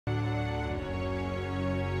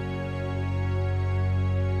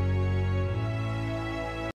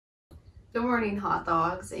Good morning, hot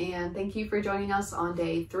dogs, and thank you for joining us on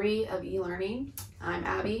day 3 of e-learning. I'm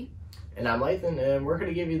Abby. And I'm Lathan, and we're going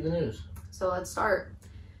to give you the news. So let's start.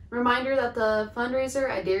 Reminder that the fundraiser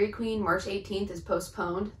at Dairy Queen March 18th is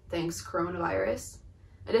postponed, thanks coronavirus.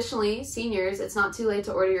 Additionally, seniors, it's not too late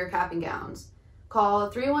to order your cap and gowns. Call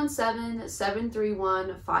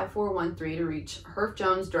 317-731-5413 to reach Herf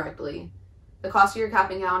Jones directly. The cost of your cap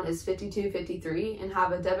and gown is $52.53 and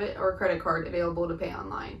have a debit or credit card available to pay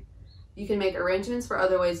online. You can make arrangements for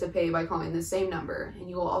other ways to pay by calling the same number, and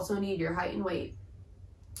you will also need your height and weight.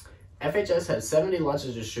 FHS had 70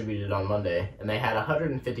 lunches distributed on Monday, and they had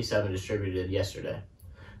 157 distributed yesterday.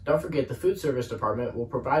 Don't forget, the food service department will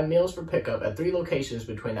provide meals for pickup at 3 locations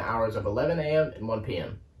between the hours of 11 a.m. and 1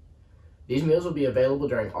 p.m. These meals will be available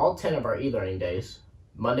during all 10 of our e-learning days,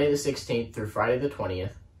 Monday the 16th through Friday the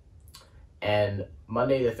 20th, and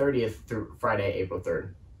Monday the 30th through Friday, April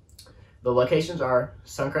 3rd. The locations are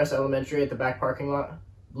Suncrest Elementary at the back parking lot,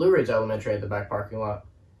 Blue Ridge Elementary at the back parking lot,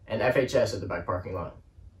 and FHS at the back parking lot.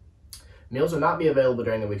 Meals will not be available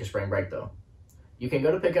during the week of spring break, though. You can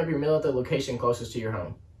go to pick up your meal at the location closest to your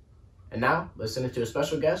home. And now, let's send it to a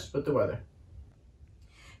special guest with the weather.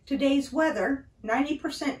 Today's weather,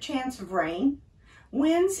 90% chance of rain,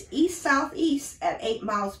 winds east-southeast at 8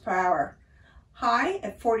 miles per hour, high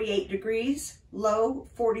at 48 degrees, low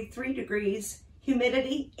 43 degrees,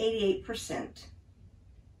 humidity 88%.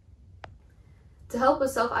 To help with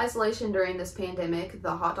self-isolation during this pandemic, the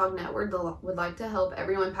Hot Dog Network would like to help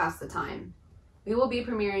everyone pass the time. We will be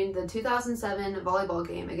premiering the 2007 volleyball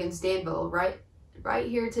game against Danville right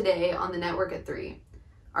here today on the network at 3.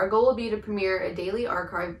 Our goal will be to premiere a daily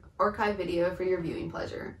archive video for your viewing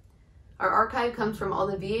pleasure. Our archive comes from all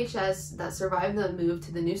the VHS that survived the move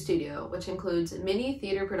to the new studio, which includes many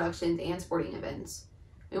theater productions and sporting events.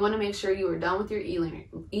 We want to make sure you are done with your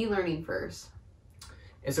e-learning first.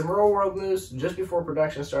 In some real-world news, just before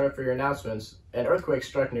production started for your announcements, an earthquake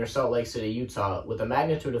struck near Salt Lake City, Utah, with a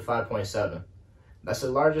magnitude of 5.7. That's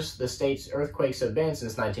the largest the state's earthquakes have been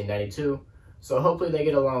since 1992, so hopefully they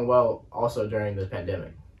get along well also during the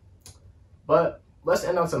pandemic. But let's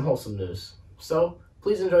end on some wholesome news. So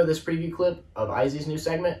please enjoy this preview clip of Izzy's new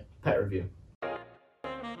segment, Pet Review.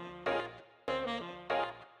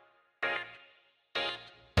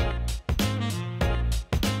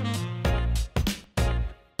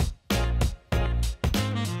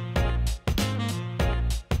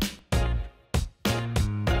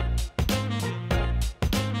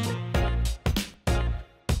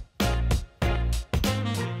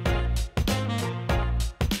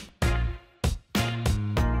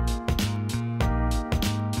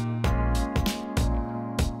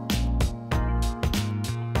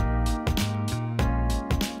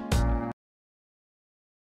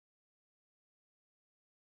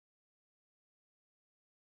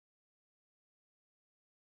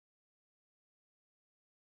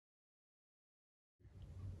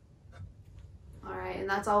 Alright, and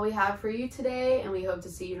that's all we have for you today, and we hope to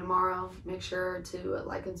see you tomorrow. Make sure to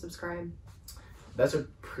like and subscribe. That's a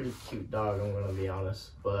pretty cute dog, I'm going to be honest,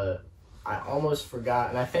 but I almost forgot,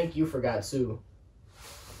 and I think you forgot too.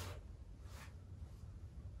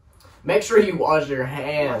 Make sure you wash your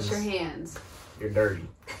hands. Wash your hands. You're dirty.